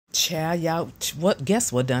Child, y'all,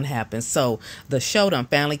 guess what done happened? So the show done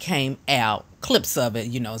finally came out. Clips of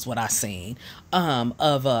it, is what I seen.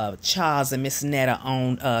 Of Charles and Miss Netta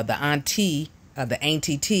on the Auntie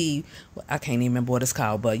T. I can't even remember what it's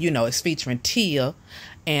called, but it's featuring Tia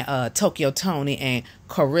and Tokyo Tony and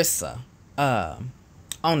Carissa on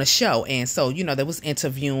the show. And so, they was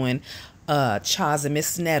interviewing Charles and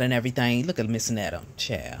Miss Netta and everything. Look at Miss Netta,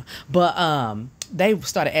 child. But they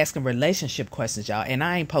started asking relationship questions, y'all. And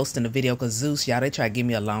I ain't posting the video because Zeus, y'all, they tried to give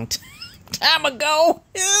me a long time ago.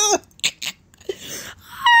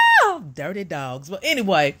 Dirty dogs. But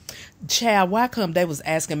anyway, child, why come they was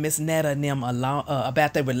asking Miss Netta and them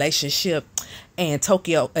about their relationship and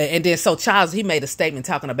Tokyo, and then so Charles, he made a statement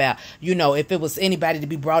talking about, if it was anybody to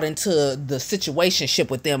be brought into the situationship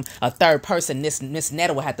with them, a third person, Miss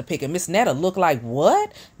Netta would have to pick it. Miss Netta looked like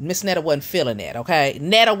what? Miss Netta wasn't feeling that, okay?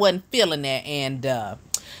 Netta wasn't feeling that, and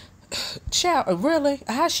child, really?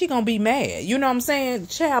 How's she gonna be mad? You know what I'm saying?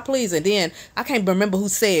 Child, please. And then I can't remember who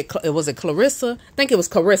said it. Was it Clarissa? I think it was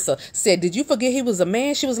Carissa. Said, did you forget he was a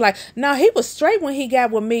man? She was like, no, he was straight when he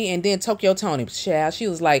got with me. And then Tokyo Tony, child, she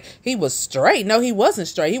was like, he was straight. No, he wasn't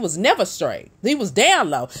straight. He was never straight. He was down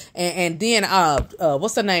low. And then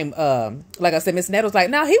what's her name? Like I said, Miss Netta was like,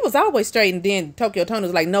 no, he was always straight. And then Tokyo Tony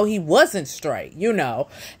was like, no, he wasn't straight.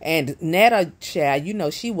 And Netta,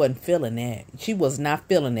 child, she wasn't feeling that. She was not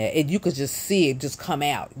feeling that. You could just see it just come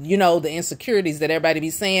out. The insecurities that everybody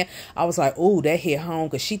be saying. I was like, ooh, that hit home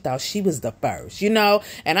because she thought she was the first, And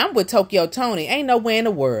I'm with Tokyo Tony. Ain't nowhere in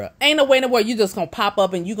the world. You just gonna pop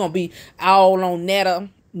up and you gonna be all on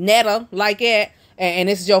Netta like that. And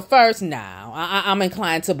it's your first? Now, I'm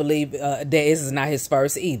inclined to believe that this is not his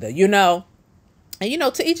first either, And,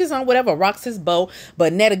 to each his own, whatever rocks his boat.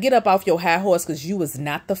 But Netta, get up off your high horse because you was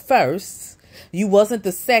not the first. You wasn't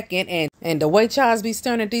the second. And the way Charles be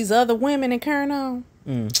staring at these other women and carrying on.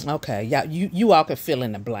 Okay, y'all, you all can fill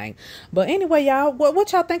in the blank. But anyway, y'all,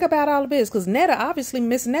 what y'all think about all of this? Because Netta, obviously,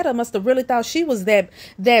 Miss Netta must have really thought she was that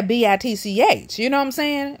bitch. You know what I'm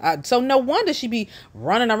saying? So no wonder she be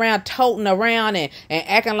running around, toting around and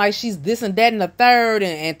acting like she's this and that and the third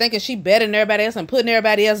and thinking she better than everybody else and putting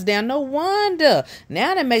everybody else down. No wonder.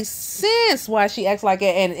 Now that makes sense why she acts like that.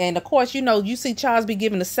 And of course, you see Charles be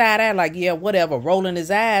giving the side eye like, yeah, whatever, rolling his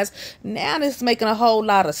eyes. Now this making a whole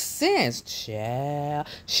lot of sense, child.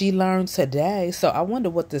 She learned today. So I wonder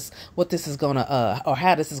what this is gonna or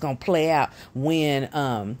how this is gonna play out when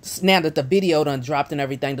now that the video done dropped and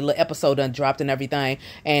everything, the little episode done dropped and everything,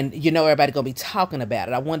 and everybody gonna be talking about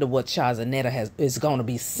it. I wonder what Charles and Netta is gonna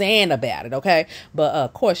be saying about it. Okay, but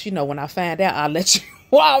of course, when I find out, I'll let you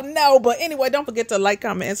all know. But anyway, don't forget to like,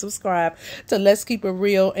 comment, and subscribe to Let's Keep It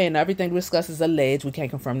Real. And everything we discuss is alleged. We can't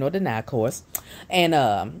confirm nor deny, of course.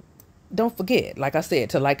 And don't forget, like I said,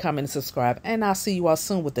 to like, comment, and subscribe. And I'll see you all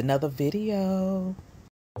soon with another video.